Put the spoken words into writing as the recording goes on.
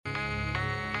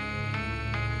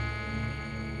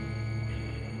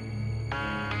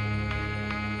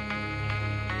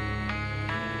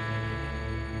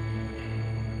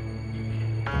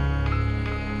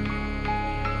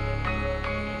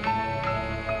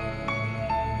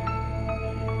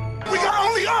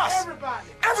us.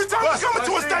 Every time we come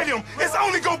into a stadium, it's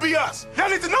only gonna be us. Y'all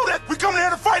need to know that. We come here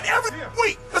to fight every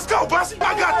week. Let's go, Bussy.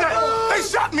 I got that. They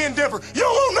shot me in Denver. You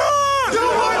will not. You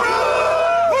will not.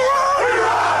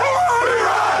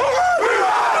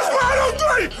 Let's ride on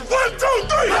 3. 1, 2,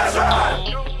 3. Let's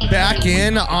ride. Back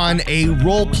in on a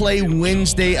Role Play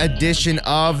Wednesday edition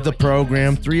of the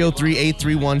program.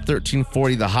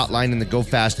 303-831-1340, the hotline and the Go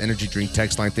Fast Energy Drink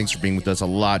text line. Thanks for being with us. A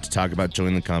lot to talk about.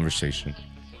 Join the conversation.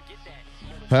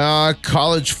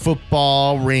 College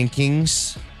football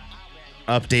rankings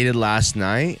updated last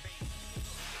night.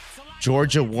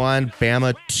 Georgia 1,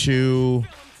 Bama 2,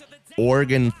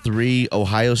 Oregon 3,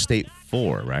 Ohio State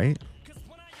 4, right?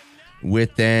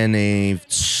 With then a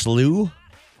slew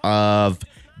of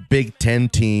Big Ten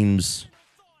teams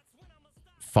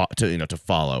to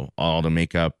follow, all to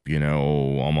make up,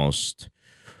 almost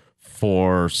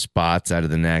 4 spots out of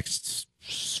the next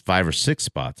 5 or 6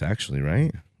 spots, actually,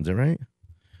 right? Is that right?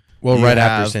 Well, right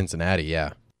after Cincinnati,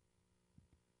 yeah.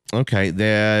 Okay,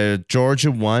 the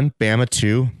Georgia 1, Bama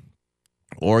 2,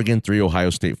 Oregon 3,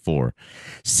 Ohio State 4.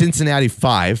 Cincinnati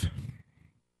 5.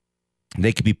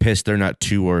 They could be pissed they're not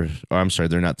 2 or I'm sorry,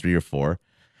 they're not 3 or 4.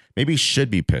 Maybe should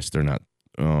be pissed they're not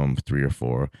 3 or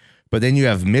 4. But then you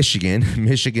have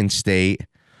Michigan State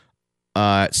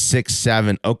 6,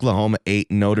 7, Oklahoma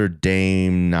 8, Notre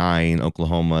Dame 9,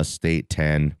 Oklahoma State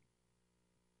 10.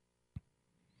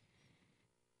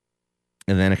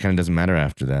 And then it kind of doesn't matter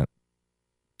after that,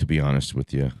 to be honest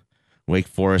with you. Wake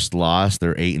Forest lost.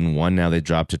 They're 8-1 now. They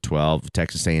dropped to 12.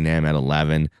 Texas A&M at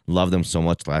 11. Love them so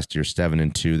much last year.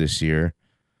 7-2 this year.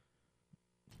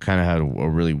 Kind of had a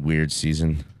really weird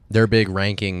season. Their big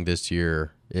ranking this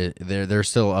year, they're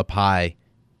still up high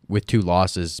with 2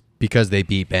 losses because they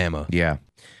beat Bama. Yeah.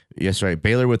 Yes, right.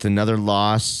 Baylor with another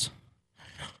loss.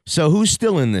 So who's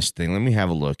still in this thing? Let me have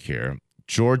a look here.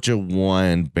 Georgia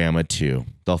 1, Bama 2.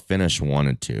 They'll finish 1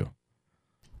 and 2.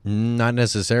 Not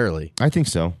necessarily. I think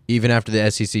so. Even after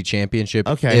the SEC championship,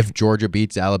 okay. If Georgia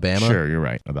beats Alabama. Sure, you're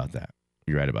right about that.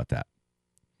 You're right about that.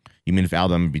 You mean if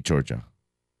Alabama beat Georgia?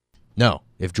 No.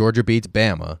 If Georgia beats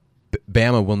Bama,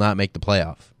 Bama will not make the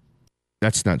playoff.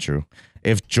 That's not true.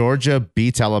 If Georgia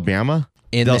beats Alabama,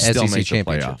 in they'll the still SEC make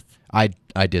championship. The playoff.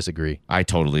 I disagree. I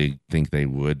totally think they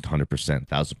would, 100%,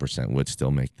 1,000% would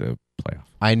still make the playoff.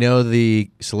 I know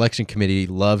the selection committee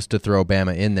loves to throw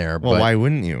Bama in there, well, but why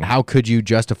wouldn't you? How could you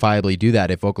justifiably do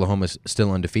that if Oklahoma's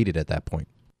still undefeated at that point?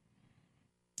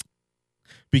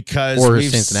 Because or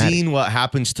we've Cincinnati. seen what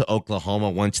happens to Oklahoma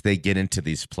once they get into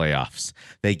these playoffs.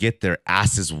 They get their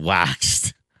asses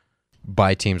waxed.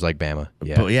 By teams like Bama.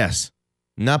 Yeah. But yes.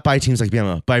 Not by teams like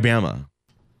Bama, by Bama.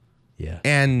 Yeah.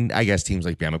 And I guess teams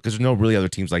like Bama, because there's no really other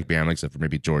teams like Bama except for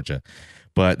maybe Georgia.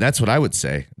 But that's what I would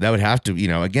say. That would have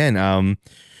to, again,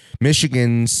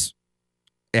 Michigan's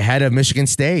ahead of Michigan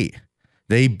State.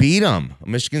 They beat them.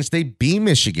 Michigan State beat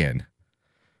Michigan.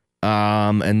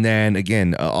 And then,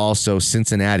 again, also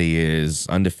Cincinnati is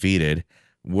undefeated.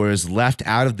 Was left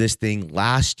out of this thing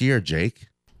last year, Jake.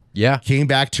 Yeah. Came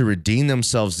back to redeem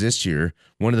themselves this year.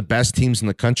 One of the best teams in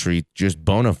the country, just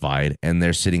bona fide, and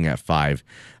they're sitting at 5.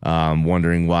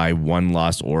 Wondering why one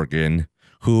lost Oregon.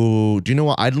 Who, do you know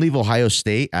what? I'd leave Ohio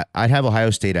State. I'd have Ohio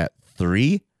State at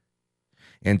 3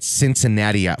 and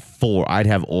Cincinnati at 4. I'd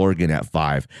have Oregon at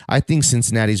 5. I think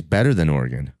Cincinnati's better than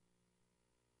Oregon.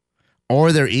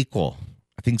 Or they're equal.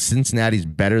 I think Cincinnati's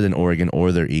better than Oregon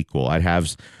or they're equal. I'd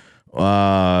have,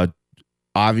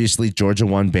 obviously, Georgia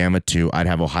 1, Bama 2. I'd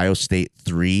have Ohio State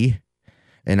 3.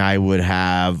 And I would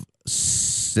have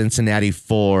Cincinnati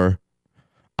 4.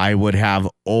 I would have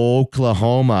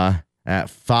Oklahoma at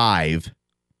 5.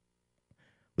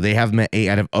 They have them at 8.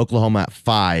 I'd have Oklahoma at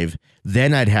 5.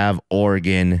 Then I'd have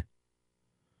Oregon,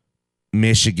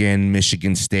 Michigan,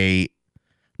 Michigan State,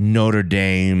 Notre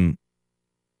Dame,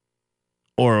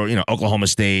 or Oklahoma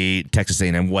State, Texas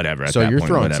A&M, whatever. So you're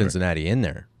throwing Cincinnati in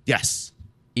there, yes,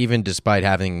 even despite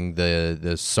having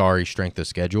the sorry strength of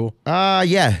schedule.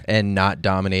 Yeah, and not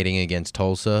dominating against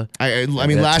Tulsa. I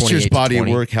mean, last year's body of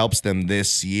work helps them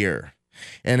this year.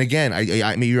 And again,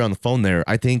 I mean, you're on the phone there.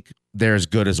 I think they're as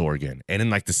good as Oregon, and in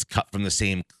like this cut from the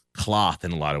same cloth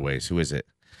in a lot of ways. Who is it?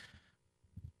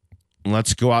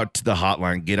 Let's go out to the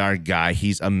hotline, get our guy.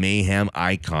 He's a mayhem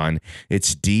icon.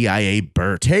 It's DIA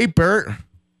Bert. Hey, Bert.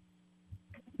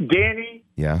 Danny.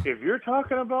 Yeah. If you're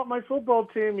talking about my football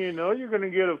team, you're going to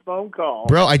get a phone call.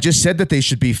 Bro, I just said that they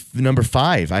should be number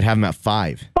 5. I'd have them at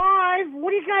 5. 5?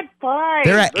 What do you got 5?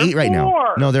 They're at 8 right now.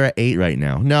 4. No, they're at 8 right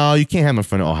now. No, you can't have them in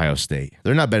front of Ohio State.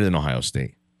 They're not better than Ohio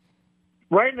State.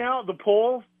 Right now, the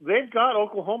polls, they've got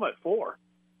Oklahoma at 4.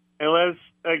 unless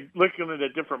looking at a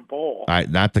different poll. All right,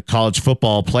 not the college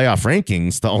football playoff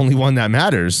rankings, the only one that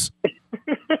matters.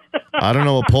 I don't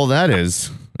know what poll that is.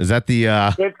 Is that the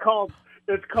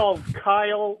It's called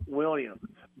Kyle Williams.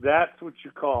 That's what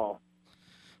you call.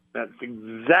 That's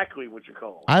exactly what you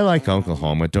call. I like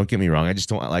Oklahoma. Don't get me wrong. I just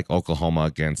don't like Oklahoma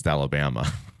against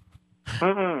Alabama.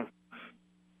 Mm-mm.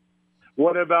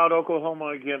 What about Oklahoma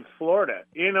against Florida?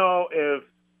 You know, if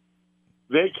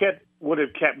they would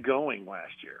have kept going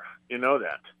last year. You know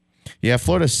that. Yeah,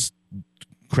 Florida's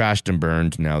crashed and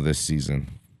burned now this season.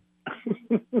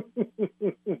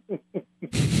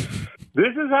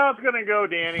 This is how it's going to go,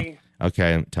 Danny.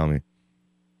 Okay, tell me.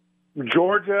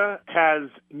 Georgia has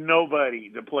nobody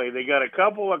to play. They got a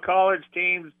couple of college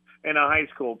teams and a high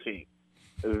school team.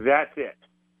 That's it.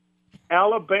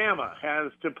 Alabama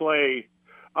has to play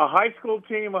a high school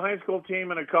team,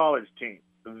 and a college team.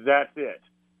 That's it.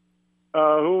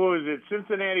 Who is it?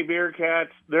 Cincinnati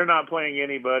Bearcats. They're not playing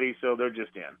anybody, so they're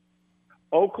just in.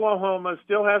 Oklahoma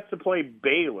still has to play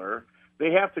Baylor.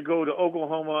 They have to go to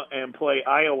Oklahoma and play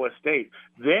Iowa State.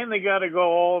 Then they got to go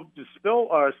all to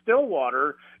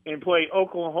Stillwater and play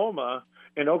Oklahoma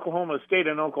and Oklahoma State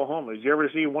and Oklahoma. Did you ever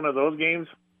see one of those games?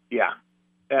 Yeah,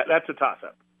 that's a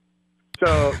toss-up.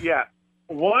 So, yeah,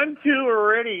 1, 2 are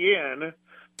already in.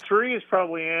 3 is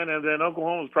probably in, and then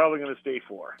Oklahoma's probably going to stay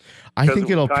 4. I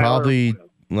think it'll probably,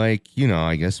 I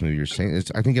guess maybe you're saying,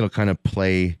 I think it'll kind of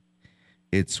play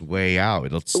its way out.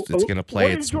 It's going to play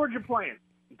What is Georgia playing?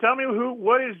 Tell me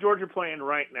what is Georgia playing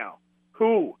right now?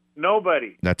 Who?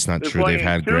 Nobody. That's not They're true. They've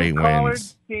had great college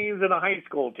wins. Teams and a high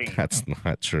school team. That's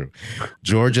not true.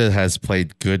 Georgia has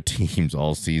played good teams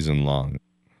all season long.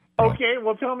 Okay,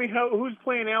 well, tell me who's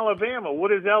playing Alabama.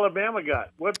 What has Alabama got?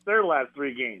 What's their last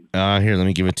 3 games? Here, let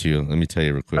me give it to you. Let me tell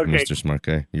you real quick, Okay. Mr. Smart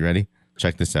Guy. You ready?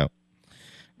 Check this out.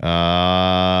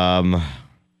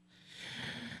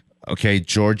 Okay,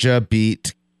 Georgia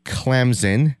beat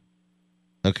Clemson.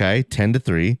 Okay,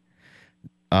 10-3.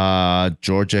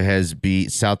 Georgia has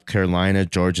beat South Carolina.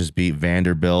 Georgia's beat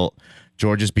Vanderbilt.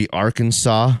 Georgia's beat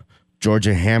Arkansas.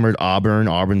 Georgia hammered Auburn.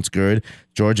 Auburn's good.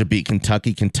 Georgia beat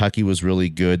Kentucky. Kentucky was really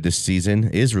good this season.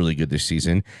 Is really good this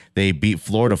season. They beat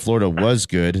Florida. Florida was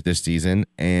good this season.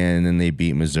 And then they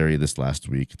beat Missouri this last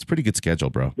week. It's a pretty good schedule,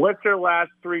 bro. What's their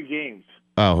last 3 games?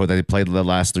 Oh, they played the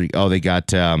last 3. Oh, they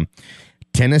got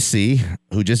Tennessee,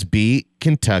 who just beat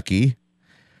Kentucky.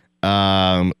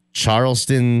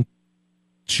 Charleston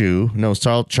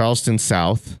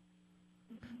South,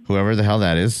 whoever the hell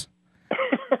that is.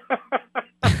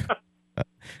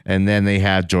 And then they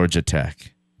have Georgia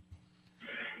Tech.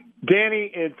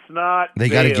 Danny, it's not. They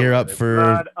got to Baylor. gear up for. It's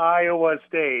not Iowa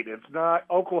State. It's not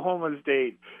Oklahoma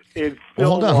State. It's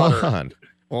Hold Stillwater. on.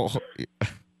 Well,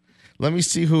 let me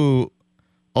see who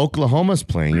Oklahoma's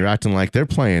playing. You're acting like they're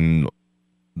playing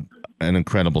an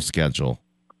incredible schedule.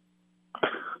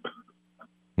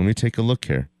 Let me take a look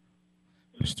here,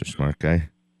 Mr. Smart Guy.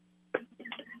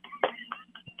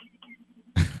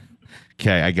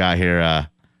 Okay, I got here.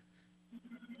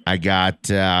 They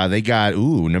got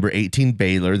number 18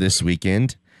 Baylor this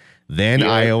weekend, then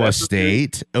Iowa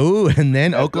State, and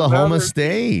then Oklahoma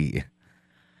State.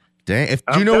 Dang,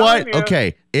 you know what? you.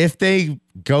 Okay, if they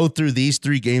go through these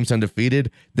 3 games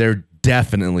undefeated, they're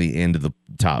definitely into the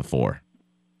top 4.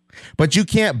 But you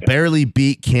can't barely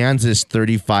beat Kansas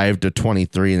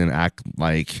 35-23 and then act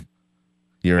like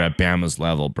you're at Bama's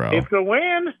level, bro. It's a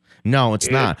win. No, it's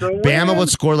not. Bama would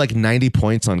score like 90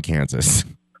 points on Kansas.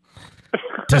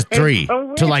 To 3.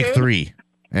 To like 3.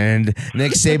 And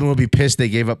Nick Saban would be pissed they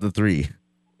gave up the 3.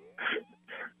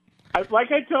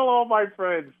 Like I tell all my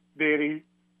friends, Danny,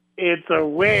 it's a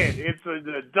win. It's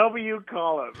a W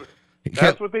column.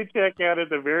 That's what they check out at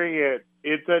the very end.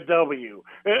 It's a W.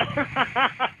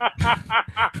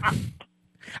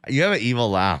 You have an evil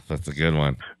laugh. That's a good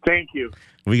one. Thank you.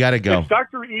 We got to go. It's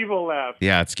Dr. Evil laugh.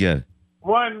 Yeah, it's good.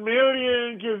 $1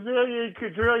 million gazillion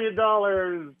quadrillion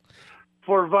dollars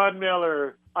for Von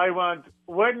Miller. I want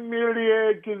 $1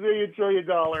 million gazillion trillion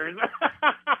dollars.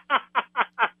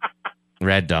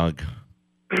 Red dog.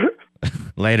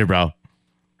 Later, bro.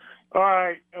 All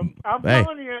right. I'm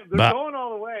telling you, they're going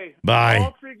all the way. Bye.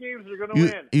 All 3 games are going to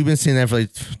win. You've been saying that for like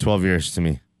 12 years to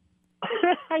me.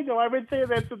 I know. I've been saying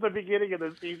that since the beginning of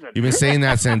the season. You've been saying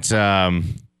that since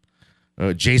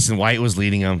Jason White was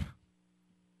leading them.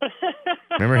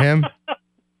 Remember him?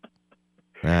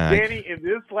 Danny, in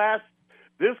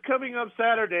this coming up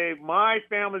Saturday, my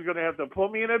family's going to have to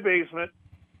put me in a basement,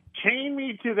 chain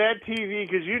me to that TV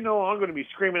because I'm going to be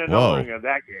screaming and hollering at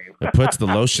that game. It puts the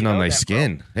lotion on my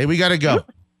skin. Bro. Hey, we got to go.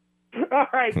 All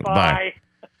right, bye.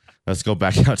 Let's go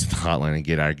back out to the hotline and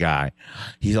get our guy.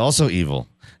 He's also evil.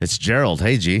 It's Gerald.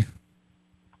 Hey, G.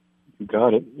 You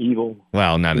got it. Evil.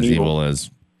 Well, not as evil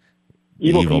as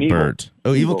Evil Evil Knievel. Bird.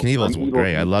 Oh, Evil Evil. Knievel's I'm Evil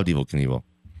great. I Knievel. loved Evil Knievel.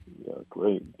 Yeah,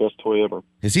 great. Best toy ever.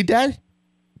 Is he dead?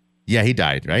 Yeah, he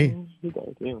died, right? He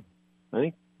died, yeah. I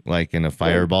think. Like in a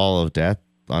fireball of death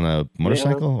on a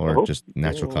motorcycle, I or hope- just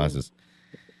natural yeah. causes?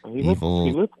 He lived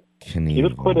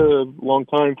Knievel. quite a long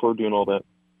time for doing all that.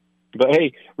 But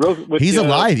hey, He's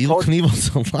alive. Evil Knievel's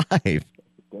alive.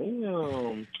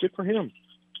 Damn. Good for him.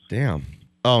 Damn.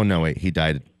 Oh, no, wait. He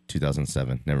died in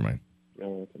 2007. Never mind.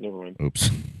 Never mind. Oops.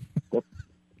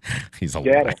 He's alive.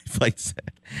 Data. Like I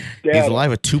said. Data. He's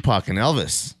alive with Tupac and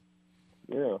Elvis.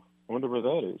 Yeah. I wonder where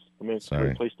that is. I mean, it's a Sorry.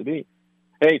 great place to be.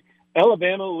 Hey,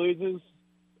 Alabama loses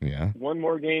Yeah. one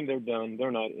more game, they're done.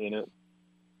 They're not in it.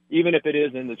 Even if it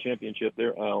is in the championship,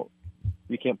 they're out.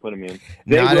 You can't put them in.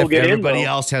 They Not will if get everybody in,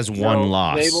 though. else has one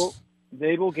loss.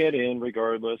 They will get in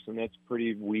regardless, and that's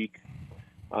pretty weak.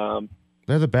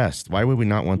 They're the best. Why would we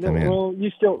not want them in? Well,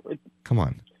 Come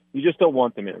on. you just don't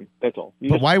want them in. That's all.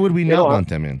 But why would we not want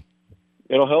them in?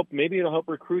 It'll help. Maybe it'll help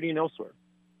recruiting elsewhere.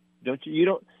 Don't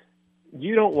you?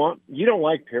 You don't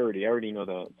like parity. I already know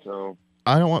that. So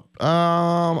I don't want.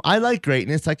 I like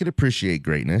greatness. I could appreciate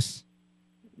greatness.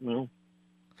 no.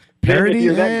 Parody. If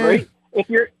you're that great,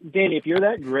 if you're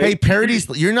that great. Hey, parody's.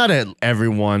 You're not a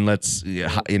everyone.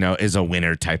 Is a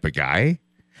winner type of guy.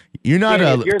 You're not Danny,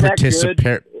 a if you're that good-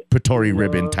 participatory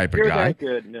ribbon type of you're guy. That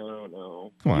good.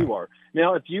 No. Come on. You are.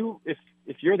 Now, if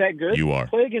you're that good, You are.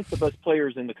 play against the best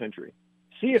players in the country.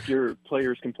 See if your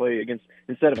players can play against,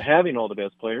 instead of having all the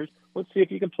best players, let's see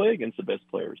if you can play against the best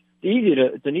players.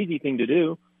 It's an easy thing to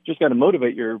do. Just got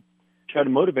to try to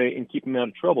motivate and keep them out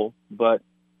of trouble. But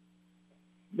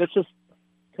that's just,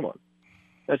 come on.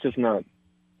 That's just not,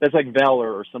 that's like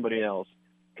Valor or somebody else.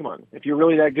 Come on. If you're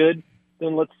really that good,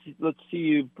 then let's see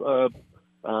you go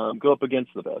up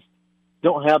against the best.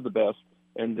 Don't have the best,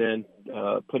 and then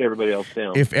put everybody else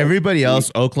down. If everybody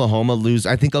else, Oklahoma lose.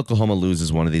 I think Oklahoma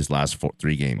loses one of these last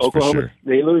 3 games for sure.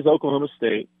 They lose Oklahoma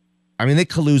State. I mean, they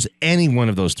could lose any one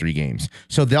of those 3 games.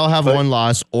 So they'll have one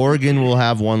loss. Oregon will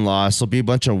have one loss. There'll be a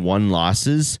bunch of one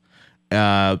losses.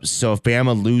 So if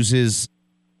Bama loses,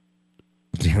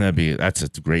 that's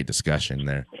a great discussion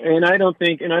there. And I don't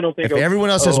think. If everyone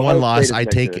else has Ohio one loss, State is I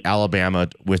that take good. Alabama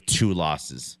with 2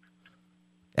 losses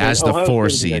as the Ohio 4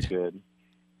 State isn't that seed. good.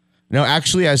 No,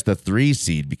 actually, as the 3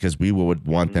 seed, because we would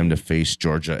want them to face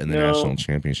Georgia in the national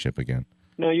championship again.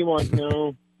 No, you want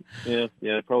no.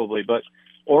 yeah, probably. But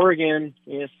Oregon,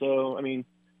 yeah. So I mean,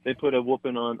 they put a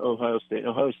whooping on Ohio State.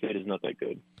 Ohio State is not that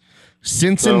good.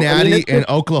 Cincinnati and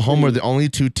Oklahoma are the only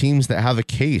 2 teams that have a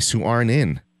case who aren't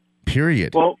in.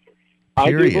 Period. Well,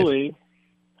 Period.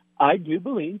 I do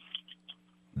believe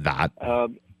that.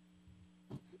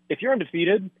 If you're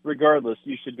undefeated, regardless,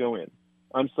 you should go in.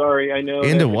 I'm sorry, I know.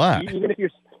 Into what? Even if you're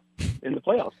in the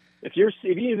playoffs,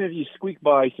 even if you squeak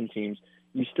by some teams,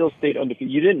 you still stayed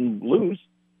undefeated. You didn't lose.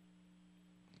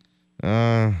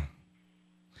 Yeah,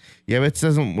 but it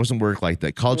doesn't work like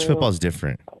that. College football is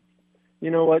different.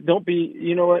 You know what? Don't be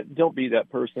that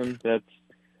person. That's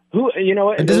who. You know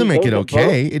what? It doesn't make it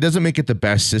okay. It doesn't make it the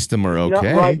best system or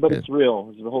okay. Not right, but it's real.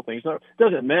 It's the whole thing. It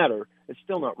doesn't matter. It's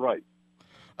still not right.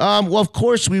 Well, of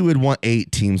course, we would want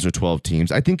 8 teams or 12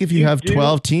 teams. I think if you have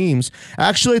 12 teams,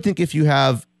 actually, I think if you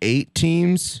have 8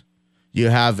 teams, you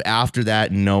have after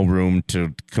that no room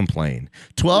to complain.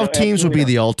 12 teams would be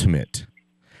the ultimate.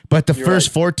 But the first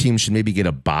 4 teams should maybe get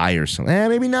a bye or something.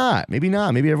 Maybe not. Maybe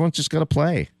everyone's just got to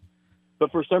play.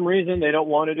 But for some reason, they don't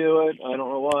want to do it. I don't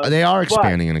know why. They are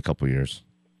expanding in a couple of years.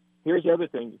 Here's the other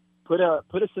thing: put a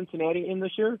Cincinnati in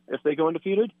this year if they go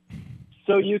undefeated,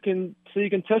 so you can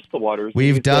test the waters.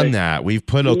 We've done that. We've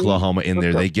put Oklahoma in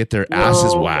there. They get their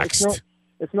asses waxed.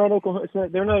 It's not Oklahoma.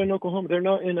 They're not in Oklahoma. They're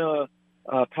not in a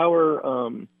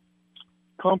power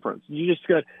conference. You just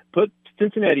got to put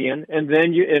Cincinnati in, and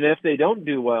then and if they don't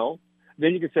do well,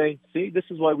 then you can say, "See, this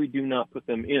is why we do not put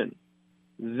them in."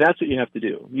 That's what you have to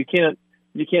do. You can't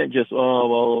just,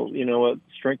 you know what,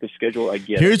 strength of schedule, I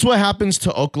get it. Here's what happens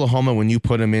to Oklahoma when you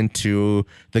put them into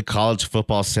the college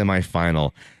football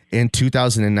semifinal. In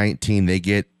 2019, they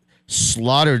get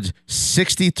slaughtered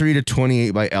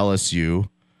 63-28 by LSU.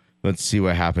 Let's see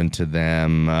what happened to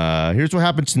them. Here's what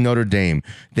happened to Notre Dame.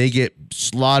 They get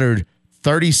slaughtered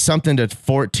 30-something to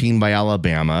 14 by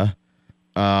Alabama.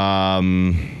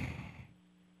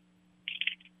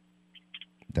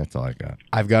 That's all I got.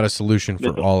 I've got a solution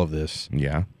for all of this.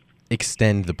 Yeah.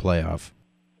 Extend the playoff.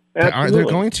 They're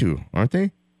going to, aren't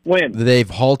they? When? They've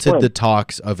halted the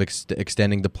talks of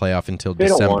extending the playoff until They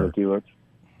December. don't want to do it.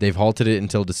 They've halted it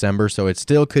until December, so it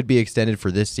still could be extended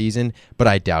for this season, but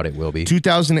I doubt it will be.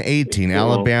 2018,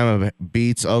 Alabama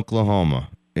beats Oklahoma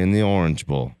in the Orange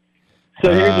Bowl.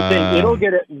 So here's the thing: it'll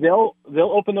get it. They'll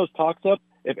open those talks up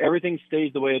if everything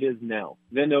stays the way it is now.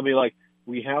 Then they'll be like,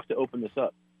 we have to open this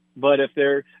up. But if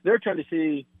they're trying to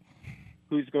see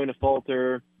who's going to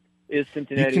falter, is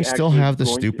Cincinnati? You can still have the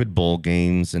going stupid bowl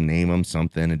games and name them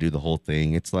something and do the whole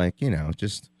thing. It's like,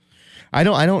 just I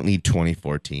don't need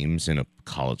 24 teams in a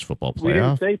college football playoff. We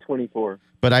didn't say 24.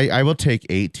 But I will take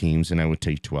 8 teams and I would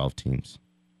take 12 teams.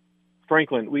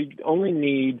 Franklin, we only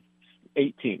need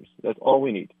 8 teams. That's all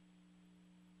we need.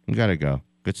 We gotta go.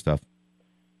 Good stuff.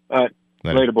 All right.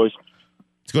 Later, boys.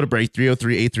 Let's go to break.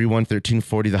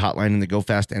 303-831-1340, the hotline and the Go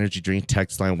Fast Energy Drink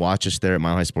text line. Watch us there at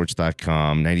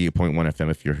milehighsports.com, 98.1 FM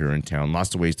if you're here in town.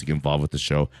 Lots of ways to get involved with the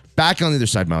show. Back on the other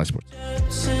side, Mile High Sports.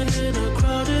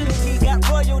 Got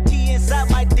royalty inside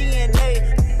my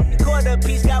DNA. Quarter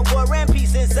piece got war and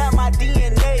peace inside my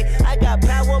DNA. I got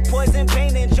power, poison,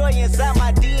 pain, and joy inside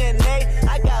my DNA.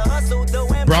 I got hustle, though.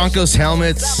 Broncos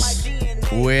helmets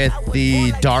with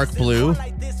the dark blue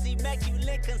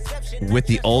with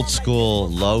the old school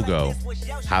logo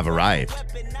have arrived.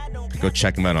 Go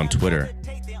check them out on Twitter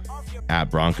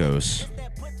at Broncos.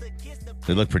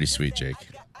 They look pretty sweet, Jake.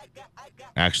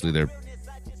 Actually, they're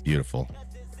beautiful.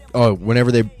 Oh,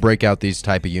 whenever they break out these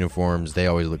type of uniforms, they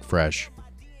always look fresh.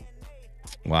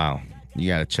 Wow. You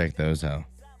got to check those out.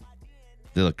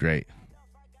 They look great.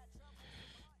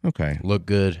 Okay. Look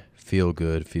good, feel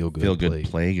good, Feel good,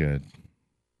 play good.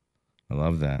 I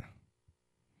love that.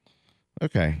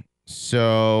 Okay.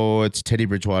 So it's Teddy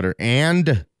Bridgewater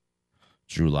and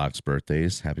Drew Lock's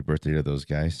birthdays. Happy birthday to those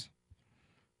guys.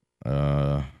 We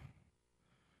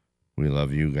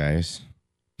love you guys.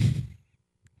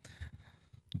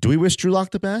 Do we wish Drew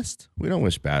Lock the best? We don't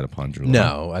wish bad upon Drew Lock.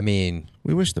 No, I mean,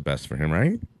 we wish the best for him,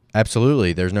 right?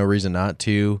 Absolutely. There's no reason not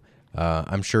to.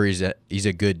 I'm sure he's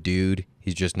a good dude.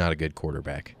 He's just not a good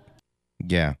quarterback.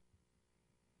 Yeah.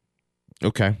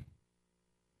 Okay.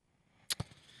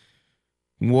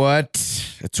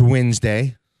 It's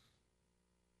Wednesday.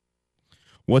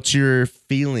 What's your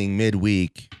feeling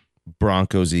midweek?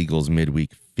 Broncos, Eagles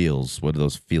midweek feels. What are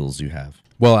those feels you have?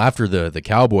 Well, after the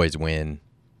Cowboys win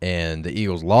and the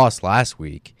Eagles lost last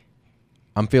week,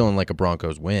 I'm feeling like a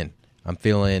Broncos win. I'm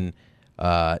feeling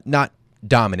not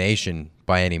domination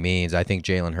by any means. I think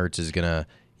Jalen Hurts is gonna,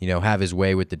 have his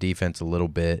way with the defense a little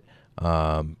bit.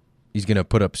 He's gonna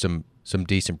put up some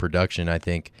decent production, I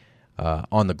think,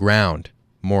 on the ground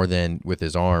more than with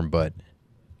his arm. But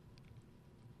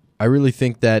I really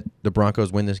think that the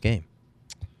Broncos win this game.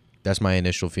 That's my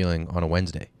initial feeling on a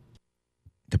Wednesday.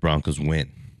 The Broncos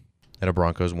win. That a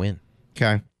Broncos win.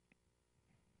 Okay.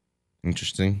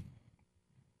 Interesting.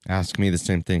 Ask me the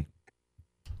same thing.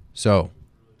 So,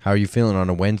 how are you feeling on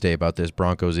a Wednesday about this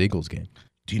Broncos-Eagles game?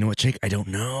 Do you know what, Jake? I don't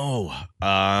know.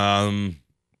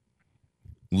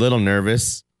 Little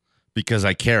nervous because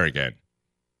I care again.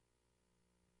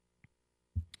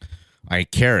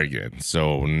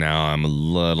 So now I'm a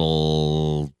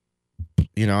little,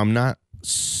 I'm not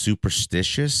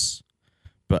superstitious,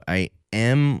 but I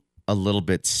am a little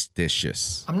bit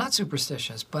stitious. I'm not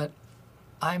superstitious, but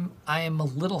I am a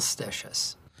little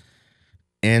stitious.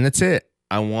 And that's it.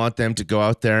 I want them to go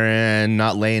out there and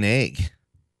not lay an egg.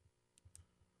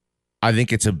 I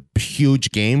think it's a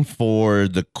huge game for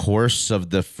the course of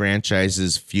the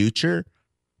franchise's future.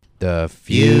 The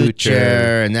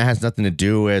future. And that has nothing to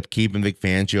do with keeping Vic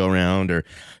Fangio around or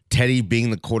Teddy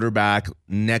being the quarterback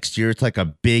next year. It's like a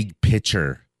big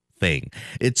picture thing.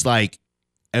 It's like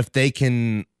if they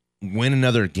can win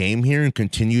another game here and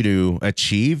continue to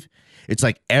achieve, it's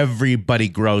like everybody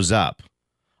grows up.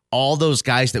 All those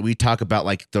guys that we talk about,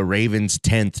 like the Ravens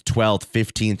 10th, 12th,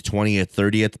 15th, 20th,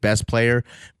 30th best player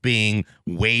being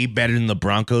way better than the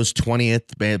Broncos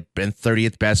 20th and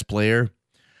 30th best player.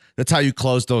 That's how you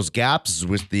close those gaps,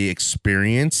 with the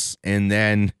experience and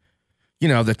then,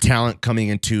 the talent coming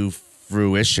into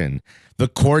fruition, the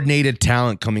coordinated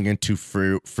talent coming into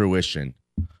fruition,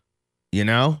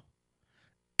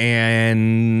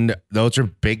 and those are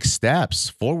big steps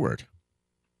forward.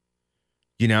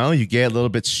 You get a little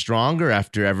bit stronger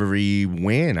after every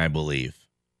win, I believe,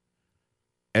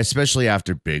 especially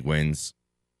after big wins,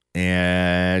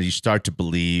 and you start to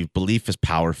believe. Belief is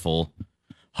powerful.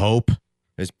 Hope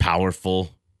is powerful,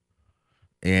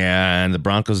 and the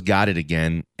Broncos got it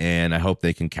again, and I hope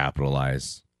they can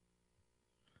capitalize.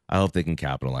 off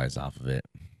of it.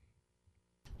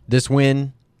 This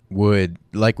win would,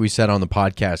 like we said on the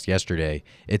podcast yesterday,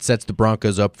 it sets the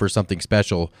Broncos up for something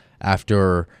special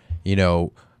after,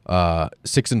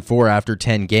 6-4 after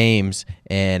 10 games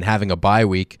and having a bye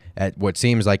week at what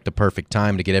seems like the perfect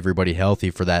time to get everybody healthy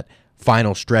for that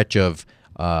final stretch of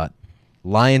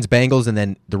Lions, Bengals, and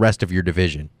then the rest of your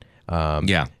division.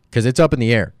 Yeah. Because it's up in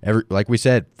the air. Like we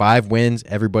said, 5 wins.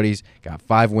 Everybody's got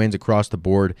 5 wins across the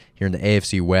board here in the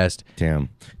AFC West. Damn.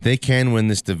 They can win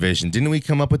this division. Didn't we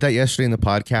come up with that yesterday in the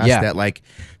podcast? Yeah. That, like,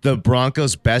 the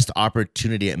Broncos' best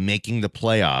opportunity at making the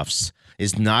playoffs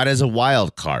is not as a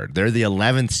wild card. They're the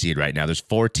 11th seed right now. There's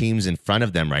 4 teams in front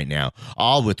of them right now,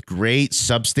 all with great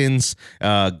substance,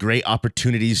 great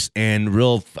opportunities, and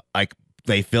real, like,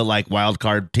 they feel like wild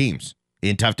card teams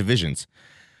in tough divisions.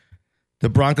 The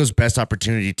Broncos' best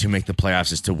opportunity to make the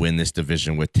playoffs is to win this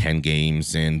division with 10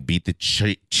 games and beat the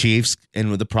Chiefs in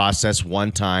with the process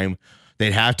one time.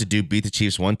 They'd have to beat the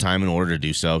Chiefs one time in order to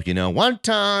do so. You know, one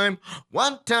time.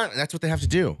 That's what they have to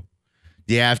do.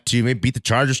 They have to maybe beat the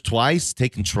Chargers twice,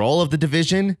 take control of the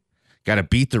division. Got to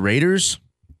beat the Raiders.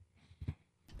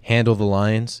 Handle the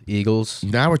Lions, Eagles.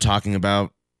 Now we're talking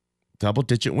about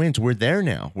double-digit wins. We're there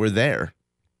now. We're there.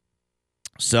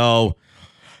 So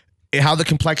how the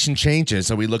complexion changes.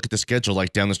 So we look at the schedule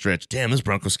like down the stretch. Damn, this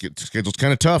Broncos schedule's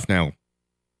kind of tough now.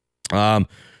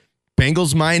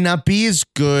 Bengals might not be as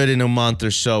good in a month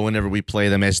or so whenever we play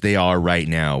them as they are right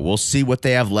now. We'll see what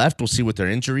they have left. We'll see what their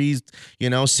injuries,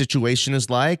 situation is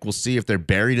like. We'll see if they're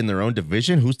buried in their own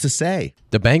division. Who's to say?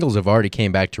 The Bengals have already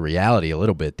came back to reality a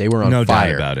little bit. They were on No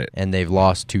fire doubt about it. And they've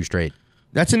lost 2 straight.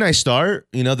 That's a nice start.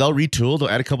 They'll retool. They'll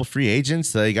add a couple free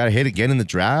agents. They got to hit again in the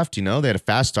draft. They had a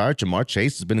fast start. Jamar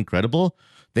Chase has been incredible.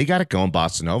 They got it going,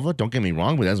 Boston Nova. Don't get me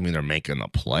wrong, but that doesn't mean they're making the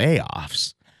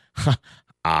playoffs.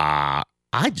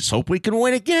 I just hope we can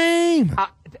win a game.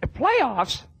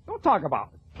 Playoffs? Don't talk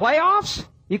about it. Playoffs?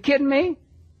 You kidding me?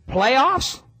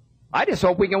 Playoffs? I just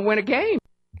hope we can win a game.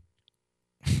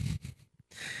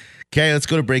 Okay, let's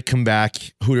go to break. Come back.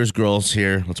 Hooters girls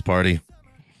here. Let's party.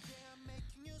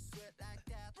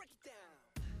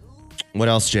 What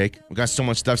else, Jake? We got so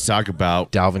much stuff to talk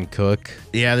about. Dalvin Cook.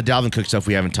 Yeah, the Dalvin Cook stuff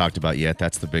we haven't talked about yet.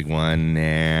 That's the big one.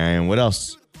 And what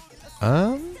else?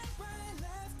 Well,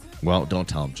 don't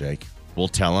tell him, Jake. We'll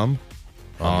tell him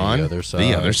on the other side.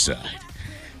 The other side.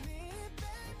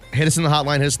 Hit us in the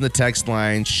hotline. Hit us in the text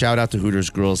line. Shout out to Hooters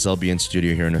girls. They'll be in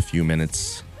studio here in a few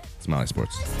minutes. It's Molly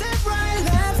Sports.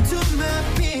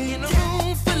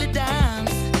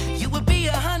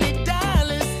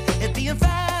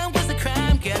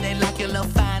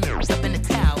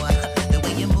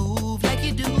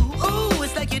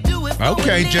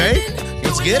 Okay, Jake.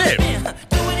 Let's get it.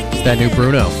 It's that new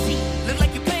Bruno.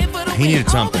 He needed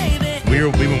something.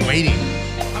 We've been waiting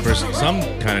for some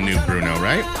kind of new Bruno,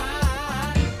 right?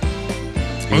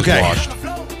 He was washed.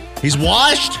 He's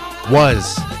washed?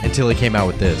 Was until he came out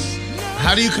with this.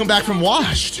 How do you come back from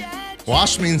washed?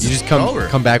 Washed means You just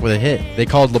come back with a hit. They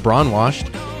called LeBron washed.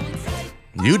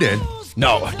 You did.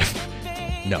 No.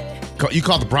 No. You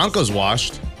called the Broncos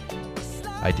washed.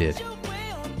 I did.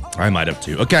 I might have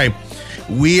too. Okay.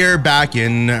 We're back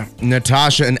in.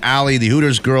 Natasha and Allie, the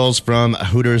Hooters girls from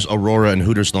Hooters Aurora and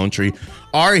Hooters Lone Tree,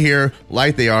 are here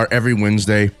like they are every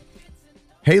Wednesday.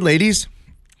 Hey, ladies.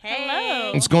 Hey.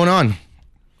 Hello. What's going on?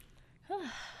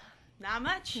 Not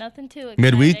much. Nothing too exciting.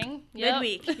 Midweek? Yep.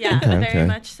 Midweek, yeah, Okay. very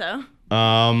much so.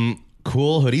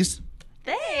 Cool hoodies.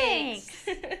 Thanks.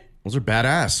 Those are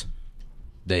badass.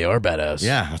 They are badass.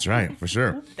 Yeah, that's right, for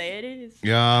sure. There it is.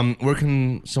 Where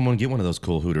can someone get one of those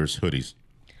cool Hooters hoodies?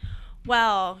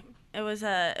 Well, it was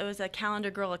a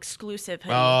Calendar Girl exclusive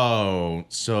hoodie. Oh,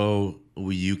 so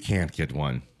you can't get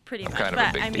one. Pretty much. kind of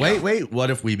a big deal. Wait.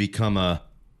 What if we become a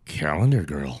Calendar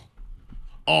Girl?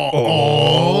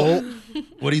 Oh.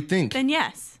 What do you think? Then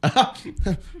yes.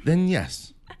 Then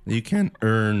yes. You can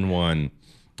earn one.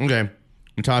 Okay.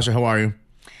 Natasha, how are you?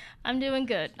 I'm doing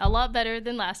good. A lot better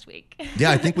than last week. Yeah,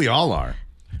 I think we all are.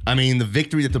 I mean, the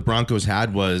victory that the Broncos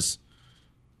had was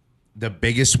the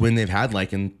biggest win they've had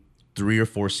like in 3 or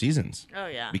 4 seasons. Oh,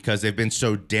 yeah. Because they've been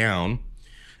so down.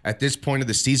 At this point of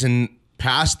the season,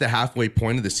 past the halfway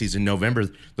point of the season, November,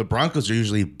 the Broncos are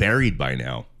usually buried by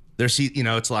now.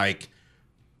 It's like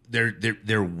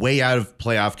they're way out of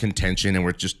playoff contention, and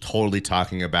we're just totally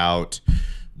talking about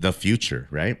the future,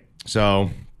 right? So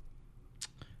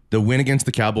the win against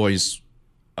the Cowboys,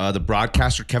 the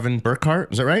broadcaster Kevin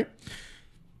Burkhardt, is that right?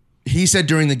 He said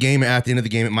during the game, at the end of the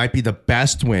game, it might be the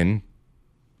best win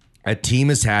any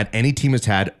team has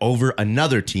had over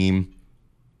another team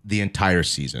the entire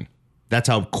season. That's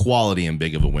how quality and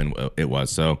big of a win it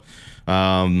was. So,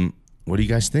 what do you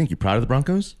guys think? You proud of the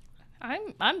Broncos?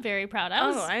 I'm very proud. I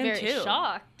was very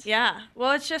shocked. Yeah.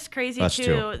 Well, it's just crazy Us too.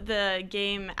 too. The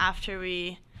game after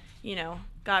we,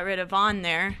 got rid of Vaughn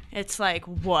there, it's like,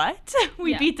 what?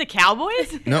 We beat the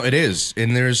Cowboys? No, it is.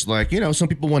 And there's like, some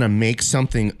people want to make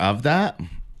something of that.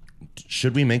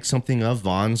 Should we make something of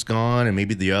Vaughn's gone and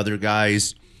maybe the other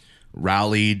guys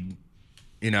rallied,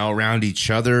 around each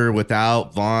other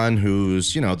without Vaughn,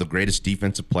 who's, the greatest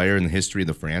defensive player in the history of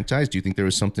the franchise? Do you think there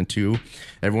was something to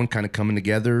everyone kind of coming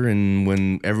together, and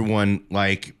when everyone,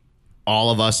 like, all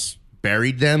of us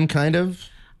buried them kind of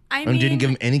and didn't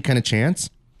give them any kind of chance?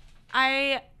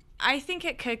 I think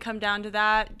it could come down to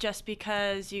that, just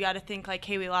because you got to think like,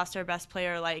 hey, we lost our best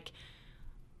player. Like,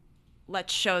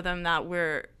 let's show them that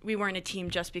we weren't a team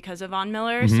just because of Von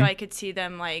Miller. So I could see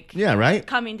them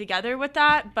coming together with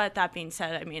that. But that being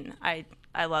said, I mean, I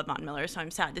love Von Miller, so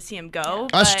I'm sad to see him go.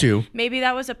 Us too. Maybe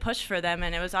that was a push for them,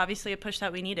 and it was obviously a push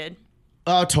that we needed.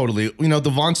 Oh, totally. The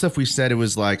Vaughn stuff we said, it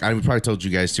was like, I probably told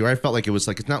you guys too. I felt like it was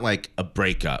like, it's not like a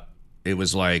breakup. It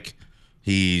was like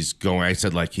he's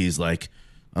like,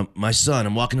 my son,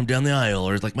 I'm walking him down the aisle,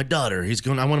 or like my daughter, he's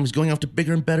going off to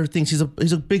bigger and better things.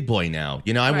 He's a big boy now.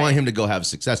 I want him to go have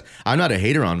success. I'm not a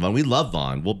hater on Vaughn. We love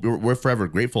Vaughn. We're forever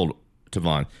grateful to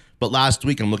Vaughn. But last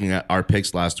week, I'm looking at our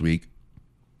picks last week.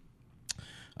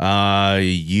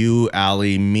 You,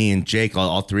 Allie, me, and Jake,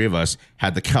 all three of us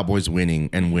had the Cowboys winning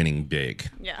and winning big.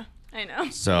 Yeah, I know.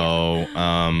 So,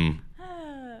 now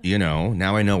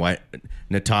I know why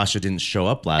Natasha didn't show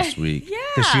up last week.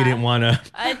 Because she didn't want to.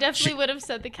 I definitely would have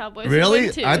said the Cowboys.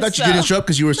 Really? Too, I thought you didn't show up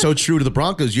because you were so true to the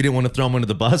Broncos. You didn't want to throw them under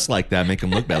the bus like that, make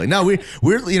them look badly. No,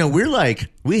 we're like,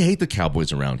 we hate the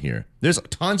Cowboys around here. There's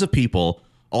tons of people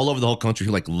all over the whole country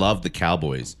who like love the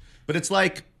Cowboys, but it's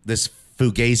like this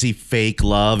fugazi fake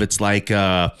love. It's like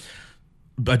a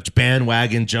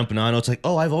bandwagon jumping on. It's like,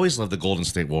 oh, I've always loved the Golden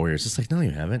State Warriors. It's like, no,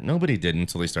 you haven't. Nobody did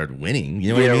until they started winning.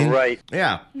 You know what I mean? Right.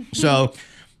 Yeah. So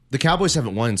the Cowboys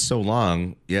haven't won in so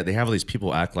long, yet they have all these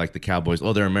people act like the Cowboys,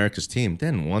 they're America's team. They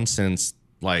hadn't won since,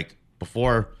 like,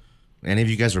 before any of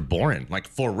you guys were born. Like,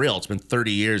 for real, it's been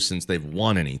 30 years since they've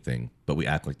won anything, but we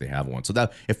act like they have won. So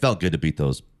it felt good to beat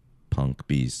those punk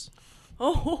bees.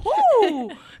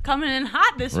 Oh, coming in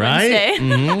hot this right? Wednesday.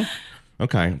 Mm-hmm.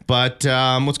 Okay, but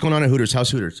what's going on at Hooters? How's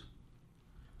Hooters?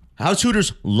 How's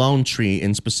Hooters Lone Tree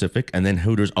in specific, and then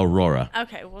Hooters Aurora?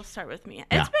 Okay, we'll start with me.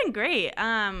 It's been great.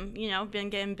 Been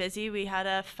getting busy. We had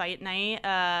a fight night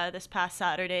this past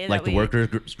Saturday. Like the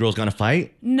workers girls gonna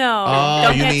fight? No. Oh,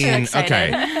 don't you get mean too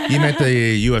excited. okay? You meant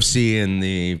the UFC and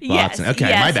the boxing. Yes, Okay,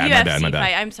 yes, my bad.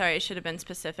 Fight. I'm sorry, I should have been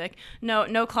specific.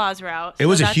 No claws were out. It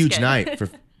was a that's huge good. night for.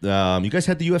 You guys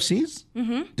had the UFCs?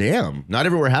 Mm-hmm. Damn, not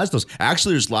everywhere has those.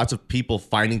 Actually, there's lots of people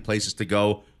finding places to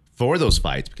go for those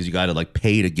fights because you got to like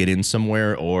pay to get in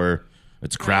somewhere, or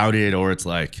it's crowded, or it's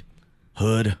like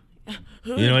hood.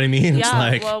 You know what I mean? Yeah. It's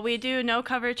like, well, we do no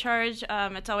cover charge.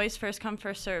 It's always first come,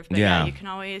 first serve. But yeah, you can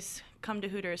always come to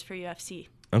Hooters for UFC.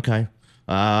 Okay.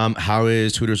 How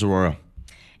is Hooters Aurora?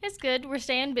 It's good. We're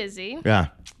staying busy. Yeah.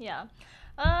 Yeah.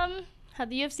 Had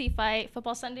the UFC fight.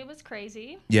 Football Sunday was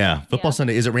crazy. Yeah. Football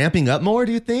Sunday. Is it ramping up more,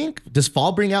 do you think? Does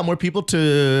fall bring out more people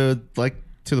to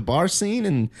the bar scene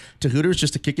and to Hooters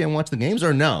just to kick in and watch the games,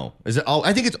 or no? Is it all?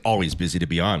 I think it's always busy, to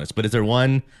be honest. But is there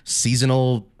one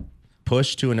seasonal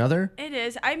push to another? It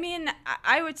is. I mean,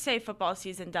 I would say football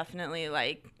season definitely,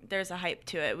 like, there's a hype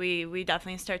to it. We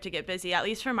definitely start to get busy, at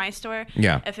least for my store.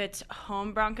 Yeah. If it's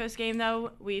home Broncos game,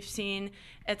 though, we've seen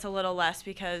it's a little less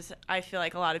because I feel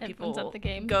like a lot of people up the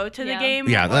game. go to the game.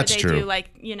 Yeah, or that's they true. Do,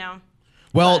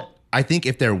 Well, I think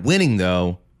if they're winning,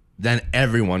 though, then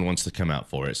everyone wants to come out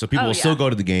for it. So people will still go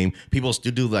to the game. People will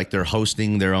still do like they're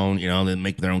hosting their own, they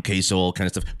make their own queso, all kind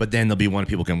of stuff. But then there'll be one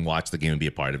people can watch the game and be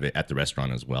a part of it at the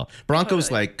restaurant as well. Broncos,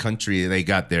 like country, they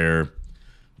got their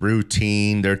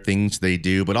routine, their things they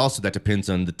do, but also that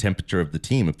depends on the temperature of the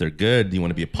team. If they're good, you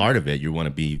want to be a part of it. You want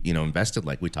to be, invested,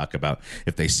 like we talk about.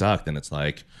 If they suck, then it's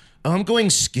like, oh, I'm going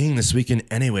skiing this weekend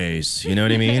anyways. You know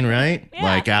what I mean, right? Yeah.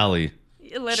 Like Allie.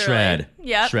 Literally.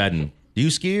 Shredding. Do you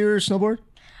ski or snowboard?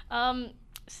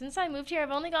 Since I moved here,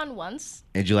 I've only gone once.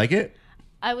 Did you like it?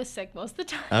 I was sick most of the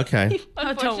time. Okay.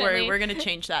 Oh, don't worry. We're going to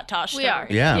change that, Tosh. We are.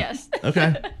 Yeah. Yes.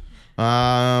 Okay.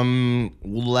 So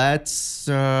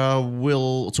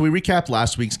we recapped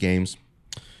last week's games.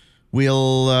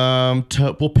 We'll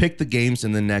pick the games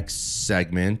in the next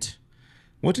segment.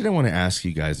 What did I want to ask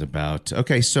you guys about?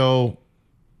 Okay, so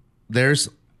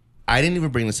I didn't even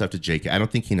bring this up to Jake. I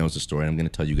don't think he knows the story. I'm going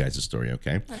to tell you guys the story,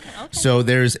 okay? Okay. So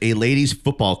there's a ladies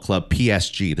football club,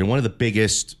 PSG. They're one of the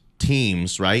biggest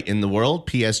teams, right, in the world,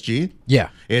 PSG? Yeah.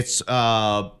 It's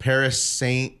Paris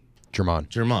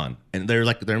Saint-Germain. And they're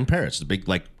in Paris. It's a big,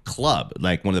 club,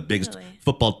 one of the biggest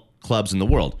football clubs in the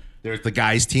world. There's the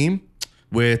guys' team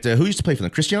with, who used to play for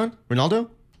them? Cristiano Ronaldo?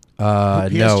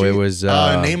 No, PSG? it was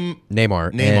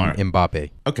Neymar and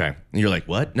Mbappe. Okay. And you're like,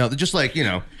 what? No, they're just like,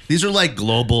 these are like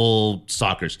global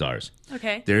soccer stars.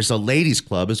 Okay. There's a ladies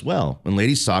club as well. And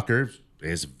ladies soccer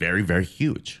is very, very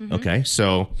huge. Mm-hmm. Okay.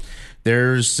 So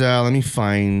there's, let me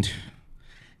find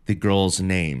the girl's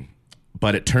name.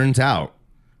 But it turns out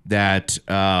that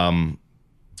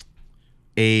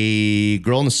a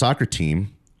girl in the soccer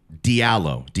team,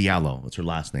 Diallo, what's her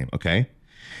last name? Okay.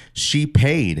 She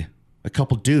paid a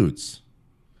couple dudes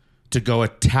to go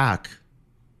attack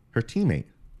her teammate.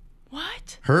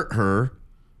 What? Hurt her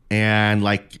and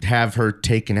like have her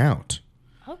taken out.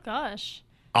 Oh gosh.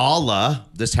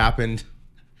 This happened,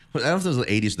 I don't know if it was the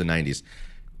 80s or the 90s.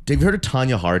 Have you heard of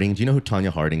Tanya Harding? Do you know who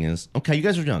Tanya Harding is? Okay, you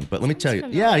guys are young, but let me tell you.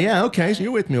 Yeah, okay, so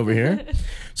you're with me over here.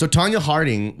 So Tanya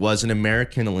Harding was an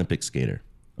American Olympic skater,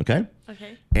 okay?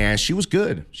 Okay. And she was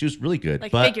good. She was really good.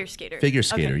 Like figure skater. Figure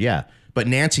skater, Okay. yeah. But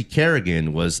Nancy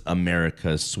Kerrigan was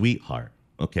America's sweetheart,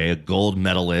 okay? A gold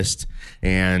medalist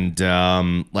and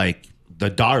like the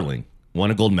darling, won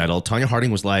a gold medal. Tanya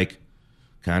Harding was like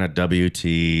kind of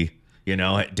WT,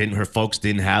 her folks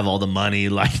didn't have all the money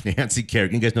like Nancy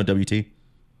Kerrigan. You guys know WT?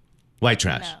 White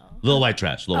trash. No. Little white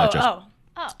trash. Little white trash.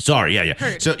 Oh. Sorry, yeah.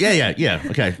 Heard. So yeah.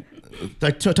 Okay. I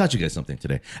taught you guys something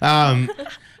today. Her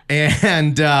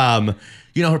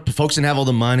folks didn't have all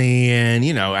the money, and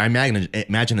I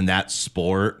imagine in that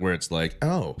sport where it's like,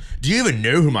 oh, do you even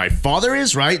know who my father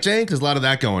is, right, Jane? Because a lot of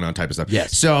that going on type of stuff.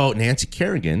 Yes. So Nancy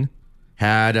Kerrigan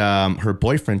had her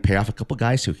boyfriend pay off a couple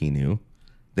guys who he knew.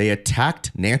 They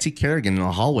attacked Nancy Kerrigan in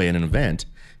a hallway at an event,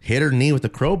 hit her knee with a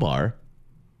crowbar.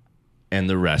 And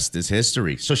the rest is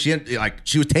history. So she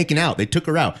was taken out. They took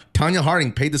her out. Tanya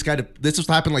Harding paid this guy this was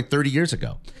happened like 30 years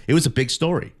ago. It was a big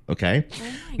story. Okay.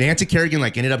 Nancy Kerrigan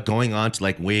ended up going on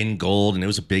to win gold, and it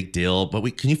was a big deal.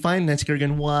 But can you find Nancy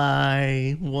Kerrigan?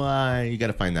 Why? You got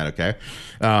to find that. Okay.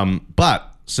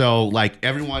 But so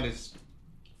everyone is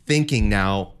thinking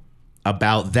now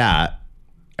about that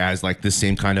as the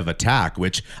same kind of attack,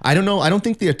 which I don't know. I don't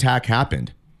think the attack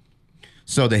happened.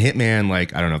 So the hitman, I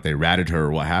don't know if they ratted her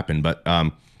or what happened, but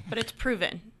it's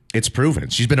proven. It's proven.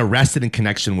 She's been arrested in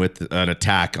connection with an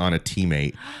attack on a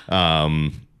teammate.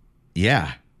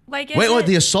 Yeah. Wait,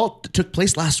 the assault took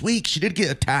place last week. She did get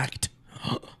attacked.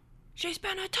 She's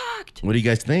been attacked. What do you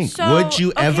guys think? So, would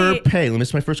you ever pay, let me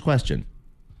ask my first question,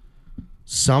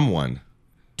 someone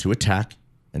to attack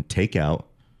and take out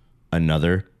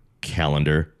another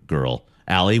calendar girl?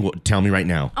 Allie, tell me right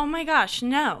now. Oh my gosh,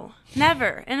 no.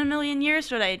 Never. In a million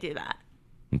years would I do that.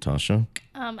 Natasha?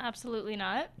 Absolutely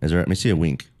not. Let me see a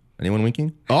wink. Anyone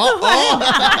winking? Oh!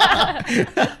 Why?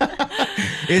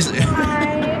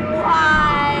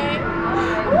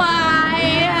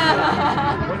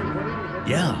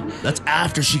 Yeah, that's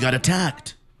after she got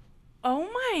attacked. Oh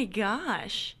my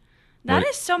gosh. That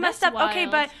is so messed up. That's Okay,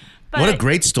 wild. but What a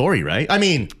great story, right? I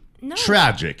mean,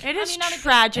 tragic. It is not a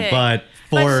tragic. But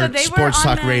for sports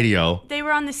talk radio. They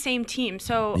were on the same team.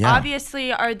 So Yeah.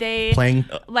 obviously are they Playing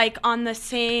on the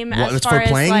same Well, as it's far for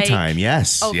playing as time.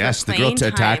 Yes. Oh, for yes. The girl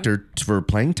playing attacked time. her for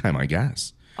playing time, I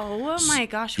guess. Oh my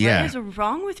gosh, Yeah. what is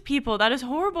wrong with people? That is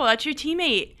horrible. That's your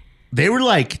teammate. They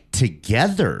were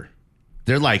together.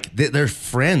 They're they're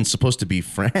friends, supposed to be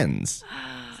friends.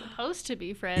 Supposed to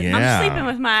be friends. Yeah. I'm sleeping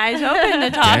with my eyes open,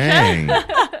 Natasha. Dang.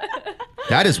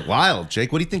 That is wild.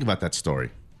 Jake, what do you think about that story?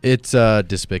 It's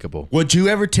despicable. Would you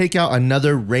ever take out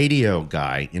another radio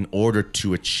guy in order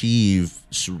to achieve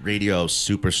radio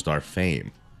superstar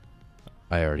fame?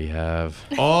 I already have.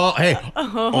 Oh, hey.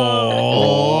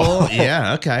 Oh,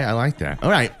 yeah. Okay, I like that. All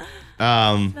right.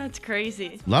 That's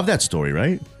crazy. Love that story,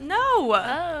 right? No.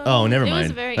 Oh, never It was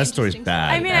mind. a very That story's interesting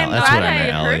bad. I mean, Al. I'm That's glad what I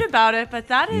meant, I Allie. heard about it, but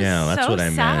that is No, that's so what I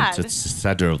sad. meant. It's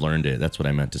sad to have learned it. That's what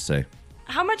I meant to say.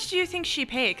 How much do you think she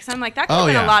paid? Because I'm that could have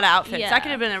been a lot of outfits. Yeah. That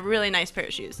could have been a really nice pair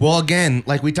of shoes. Well, again,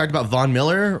 we talked about Von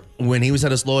Miller, when he was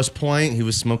at his lowest point, he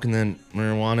was smoking the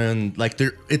marijuana, and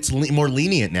it's more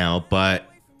lenient now, but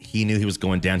he knew he was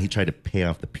going down. He tried to pay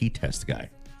off the P-test guy.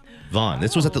 Vaughn.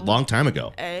 This was a long time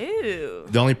ago. Oh.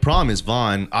 The only problem is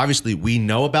Vaughn, obviously we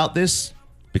know about this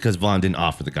because Vaughn didn't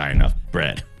offer the guy enough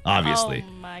bread, obviously.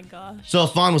 Oh my gosh. So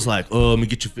if Vaughn was like, oh, let me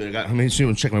get you, let me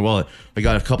check my wallet. I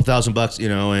got a couple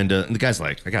 $1,000, and the guy's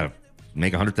like, I got to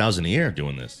make $100,000 a year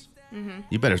doing this. Mm-hmm.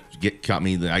 You better cut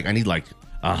me, I need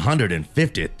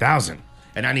 $150,000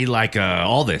 and I need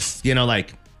all this,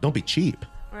 don't be cheap.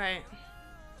 Right.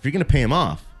 If you're going to pay him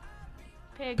off,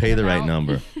 pay the right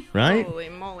number, right? Holy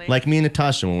moly. Like me and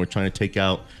Natasha when we're trying to take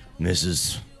out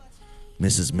Mrs.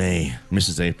 May,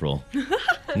 Mrs. April.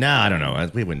 Nah, I don't know.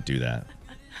 We wouldn't do that.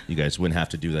 You guys wouldn't have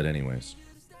to do that anyways.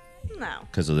 No.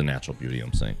 Because of the natural beauty,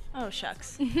 I'm saying. Oh,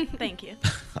 shucks. Thank you.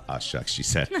 Ah, shucks, she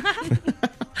said.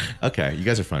 Okay, you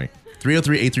guys are funny.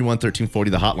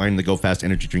 303-831-1340, the hotline, the Go Fast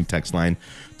Energy Drink text line.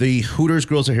 The Hooters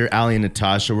girls are here, Allie and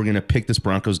Natasha. We're going to pick this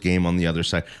Broncos game on the other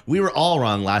side. We were all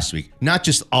wrong last week. Not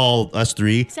just all us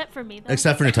three. Except for me, though.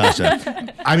 Except for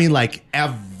Natasha. I mean, like,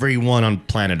 everyone on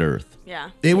planet Earth. Yeah.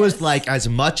 It was like as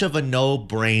much of a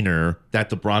no-brainer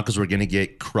that the Broncos were going to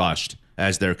get crushed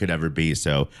as there could ever be.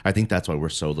 So I think that's why we're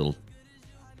so little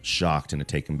shocked and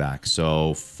taken back.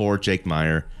 So for Jake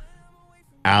Meyer,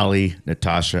 Allie,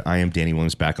 Natasha, I am Danny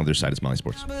Williams. Back on the other side of Smiley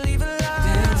Sports.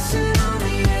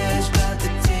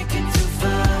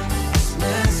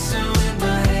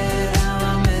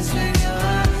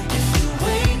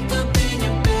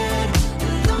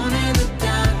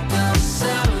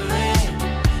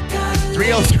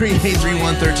 Three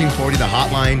 303-831-1340, the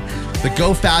hotline, the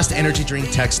Go Fast Energy Drink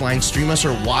text line. Stream us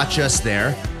or watch us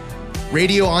there.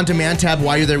 Radio On Demand tab.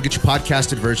 While you're there, we get your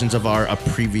podcasted versions of our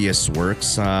previous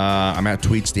works. I'm at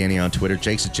Tweets Danny on Twitter.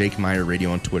 Jake's at Jake Meyer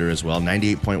Radio on Twitter as well.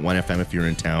 98.1 FM if you're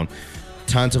in town.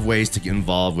 Tons of ways to get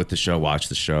involved with the show. Watch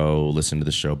the show. Listen to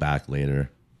the show back later.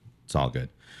 It's all good.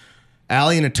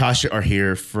 Allie and Natasha are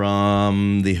here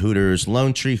from the Hooters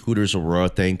Lone Tree, Hooters Aurora.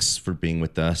 Thanks for being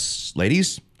with us.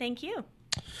 Ladies? Thank you.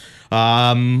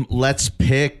 Let's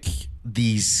pick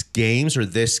these games or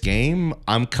this game.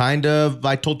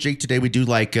 I told Jake today we do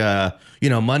like,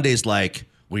 Monday's like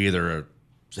we either are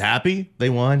happy they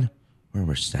won or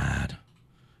we're sad.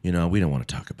 We don't want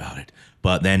to talk about it.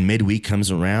 But then midweek comes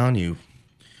around, you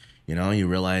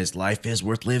realize life is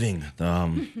worth living.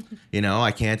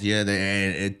 I can't,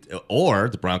 or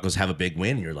the Broncos have a big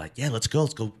win. And you're like, yeah, let's go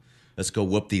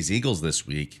whoop these Eagles this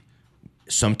week.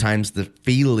 Sometimes the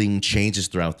feeling changes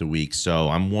throughout the week. So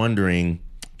I'm wondering,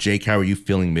 Jake, how are you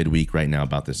feeling midweek right now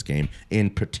about this game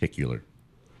in particular?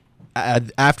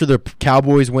 After the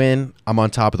Cowboys win, I'm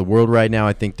on top of the world right now.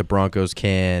 I think the Broncos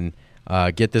can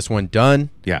get this one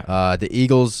done. Yeah. The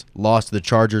Eagles lost to the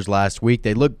Chargers last week.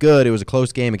 They looked good. It was a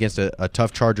close game against a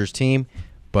tough Chargers team,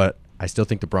 but I still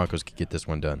think the Broncos could get this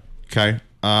one done. Okay.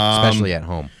 Especially at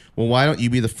home. Well, why don't you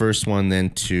be the first one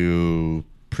then to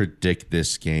predict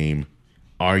this game?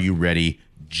 Are you ready,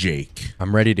 Jake?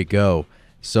 I'm ready to go.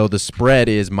 So the spread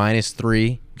is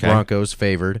 -3, Okay. Broncos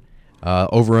favored,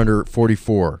 over under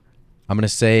 44. I'm going to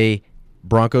say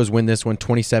Broncos win this one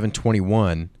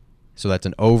 27-21, so that's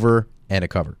an over and a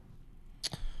cover.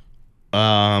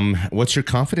 What's your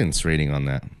confidence rating on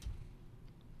that?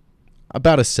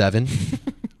 About a 7.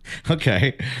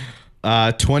 Okay.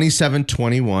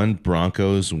 27-21,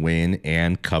 Broncos win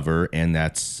and cover, and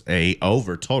that's a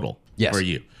over total for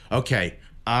you. Okay.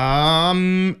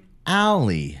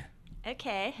 Allie.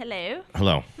 Okay. Hello.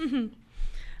 Hello.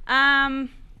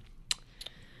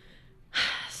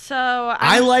 So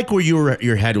I like where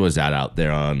your head was at out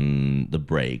there on the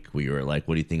break. We were like,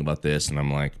 "What do you think about this?" And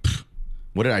I'm like,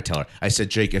 "What did I tell her?" I said,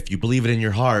 "Jake, if you believe it in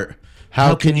your heart,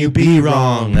 how can you be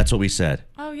wrong?" That's what we said.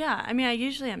 Oh yeah. I mean, I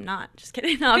usually am not. Just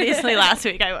kidding. Obviously, last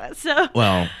week I was. So.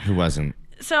 Well, who wasn't?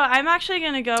 So I'm actually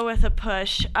gonna go with a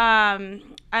push.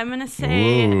 I'm gonna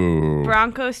say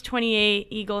Broncos 28,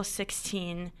 Eagles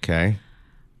 16. Okay.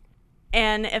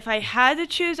 And if I had to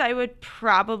choose, I would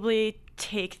probably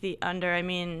take the under. I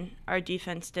mean, our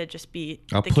defense did just beat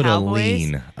the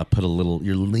Cowboys. I'll put a little.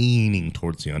 You're leaning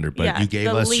towards the under, but Yeah, you gave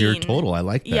us your total. I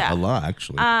like that a lot,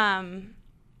 actually. That's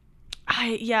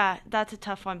a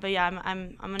tough one, but yeah,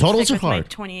 I'm gonna Totals stick are with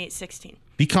hard. my 28-16.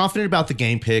 Be confident about the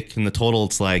game pick and the total.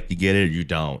 It's like you get it or you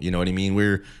don't. You know what I mean?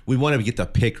 We want to get the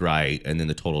pick right, and then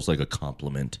the total's like a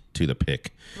compliment to the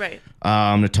pick. Right.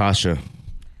 Natasha.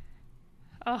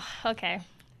 Oh, okay.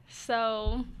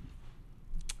 So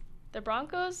the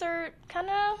Broncos are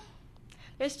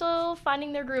they're still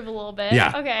finding their groove a little bit.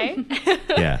 Yeah. Okay.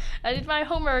 Yeah. I did my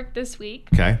homework this week.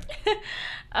 Okay.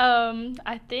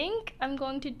 I think I'm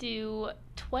going to do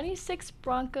 26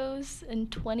 Broncos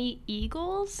and 20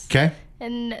 Eagles. Okay.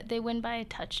 And they win by a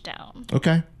touchdown.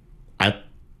 Okay. I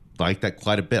like that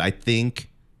quite a bit. I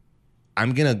think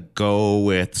I'm going to go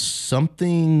with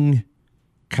something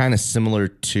kind of similar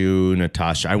to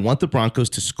Natasha. I want the Broncos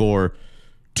to score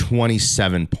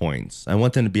 27 points. I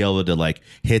want them to be able to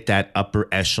hit that upper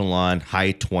echelon,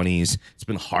 high 20s. It's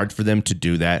been hard for them to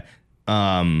do that.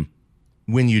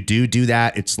 When you do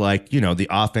that, it's like, the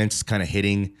offense is kind of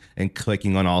hitting and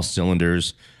clicking on all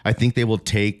cylinders. I think they will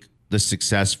take the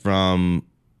success from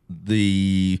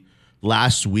the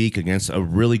last week against a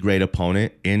really great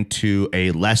opponent into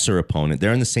a lesser opponent.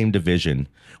 They're in the same division.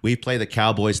 We play the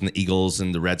Cowboys and the Eagles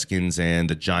and the Redskins and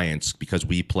the Giants because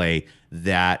we play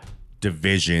that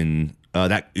division.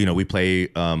 We play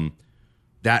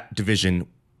that division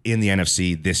in the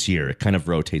NFC this year. It kind of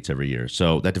rotates every year.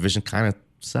 So that division kind of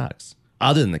sucks,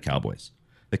 other than the Cowboys.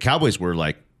 The Cowboys were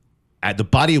like, at the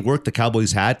body of work the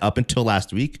Cowboys had up until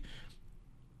last week,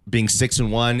 being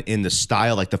 6-1 in the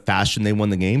style, like the fashion they won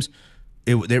the games,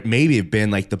 there maybe have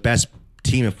been like the best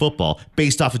team in football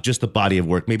based off of just the body of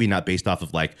work. Maybe not based off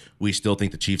of like, we still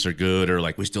think the Chiefs are good or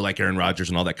like we still like Aaron Rodgers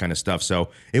and all that kind of stuff. So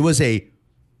it was a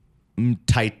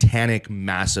titanic,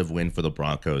 massive win for the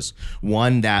Broncos.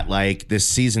 One that like this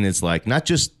season is like, not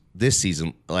just this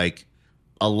season, like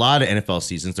a lot of NFL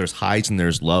seasons, there's highs and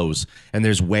there's lows and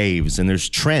there's waves and there's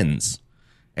trends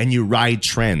and you ride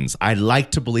trends. I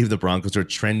like to believe the Broncos are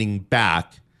trending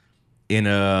back in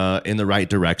the right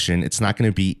direction. It's not going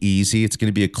to be easy. It's going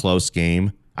to be a close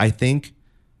game. I think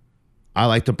I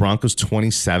like the Broncos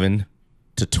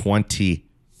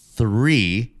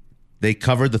 27-23. They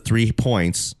covered the 3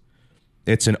 points.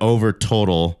 It's an over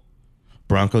total.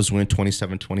 Broncos win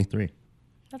 27-23.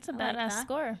 That's a badass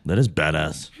score. That is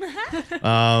badass.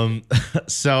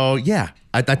 So yeah,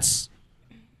 that's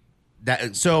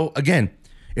that. So again,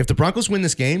 if the Broncos win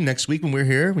this game next week when we're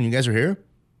here, when you guys are here,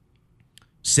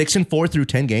 6-4 through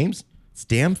 10 games, it's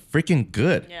damn freaking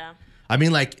good. Yeah. I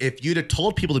mean, like if you'd have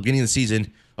told people at the beginning of the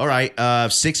season, all right,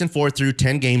 6-4 through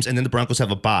 10 games, and then the Broncos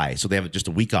have a bye, so they have just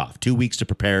a week off, 2 weeks to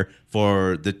prepare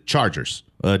for the Chargers,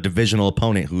 a divisional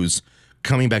opponent who's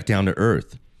coming back down to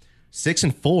earth.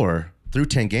 6-4 through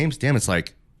 10 games, damn, it's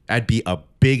like that'd be a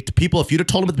big people. If you'd have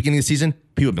told them at the beginning of the season,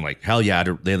 people would have been like, hell yeah,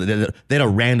 they'd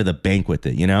have ran to the bank with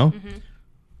it, you know? Mm-hmm.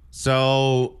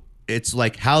 So it's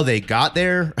like how they got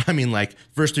there. I mean, like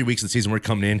first 3 weeks of the season, we're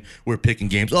coming in, we're picking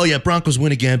games. Oh yeah, Broncos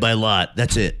win again by a lot.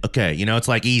 That's it. Okay, you know, it's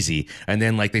like easy. And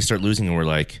then like they start losing, and we're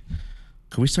like,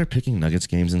 could we start picking Nuggets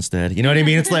games instead? You know what I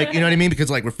mean? It's like, you know what I mean? Because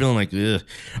like we're feeling like, ugh.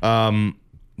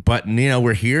 But you know,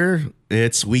 we're here.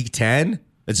 It's week 10.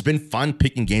 It's been fun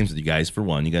picking games with you guys. For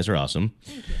one, you guys are awesome.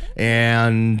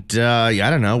 And yeah, I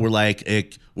don't know. We're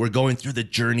like we're going through the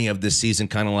journey of this season,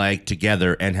 kind of like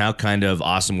together. And how kind of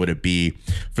awesome would it be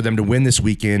for them to win this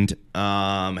weekend,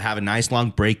 have a nice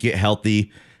long break, get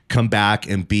healthy, come back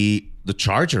and beat the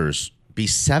Chargers, be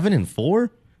 7-4.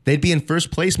 They'd be in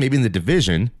first place, maybe in the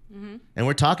division. Mm-hmm. And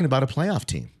we're talking about a playoff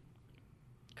team.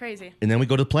 Crazy. And then we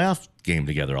go to the playoff game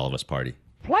together, all of us party.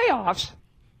 Playoffs?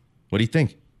 What do you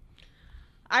think?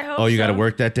 I hope. Oh, you got to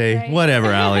work that day? Right. Whatever,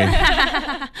 Allie.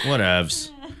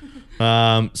 Whatevs.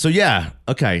 So yeah,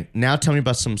 okay. Now tell me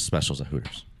about some specials at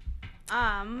Hooters.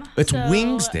 It's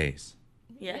Wings Days.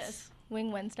 Yes.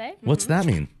 Wing Wednesday. What's that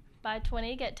mean? Buy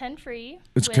 20, get 10 free.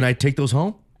 Can I take those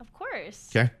home? Of course.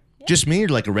 Okay. Yeah. Just me or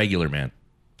like a regular man?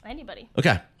 Anybody.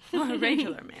 Okay. A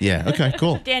regular man. Yeah, okay,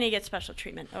 cool. Danny gets special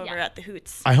treatment over at the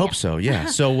Hoots. I hope so, yeah.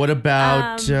 So what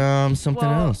about something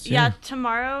else? Yeah,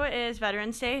 tomorrow is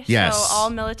Veterans Day. Yes. So all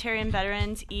military and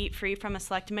veterans eat free from a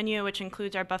select menu, which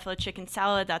includes our buffalo chicken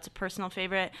salad. That's a personal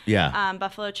favorite. Yeah.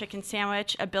 Buffalo chicken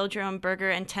sandwich, a build your own burger,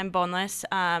 and 10 boneless.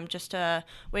 Just a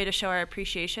way to show our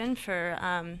appreciation for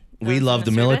we love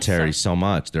the military so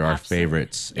much. They're our Absolutely.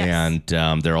 Favorites. Yes. And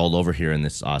they're all over here in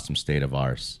this awesome state of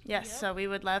ours. Yes, so we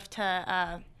would love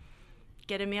to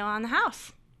get a meal on the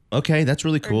house. Okay, that's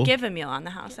really cool. Or give a meal on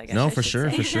the house, I guess. No, for sure.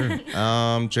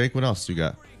 Jake, what else you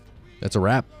got? That's a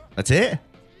wrap. That's it?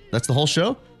 That's the whole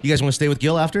show? You guys want to stay with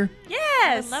Gil after?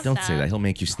 Yes. Don't say that. He'll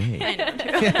make you stay.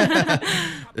 I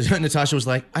know. Natasha was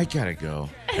like, I gotta go.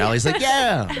 Allie's like,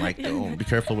 yeah. I'm like, oh, be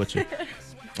careful with you.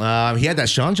 He had that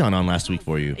Sean John on last week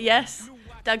for you. Yes.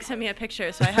 Doug sent me a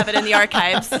picture, so I have it in the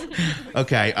archives.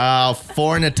 Okay.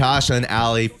 For Natasha and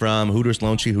Allie from Hooters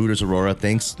Lone Tree, Hooters Aurora,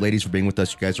 thanks, ladies, for being with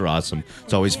us. You guys are awesome.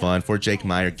 It's always fun. For Jake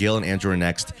Meyer, Gil and Andrew are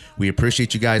next. We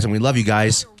appreciate you guys, and we love you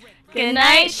guys. Good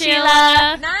night,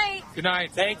 Sheila. Good night. Good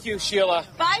night. Thank you, Sheila.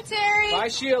 Bye, Terry. Bye,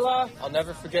 Sheila. I'll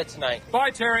never forget tonight.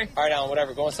 Bye, Terry. All right, Alan,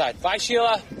 whatever. Go inside. Bye,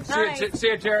 Sheila. Bye. See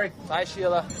you, Terry. Bye,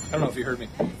 Sheila. I don't know if you heard me.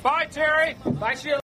 Bye, Terry. Bye, Sheila.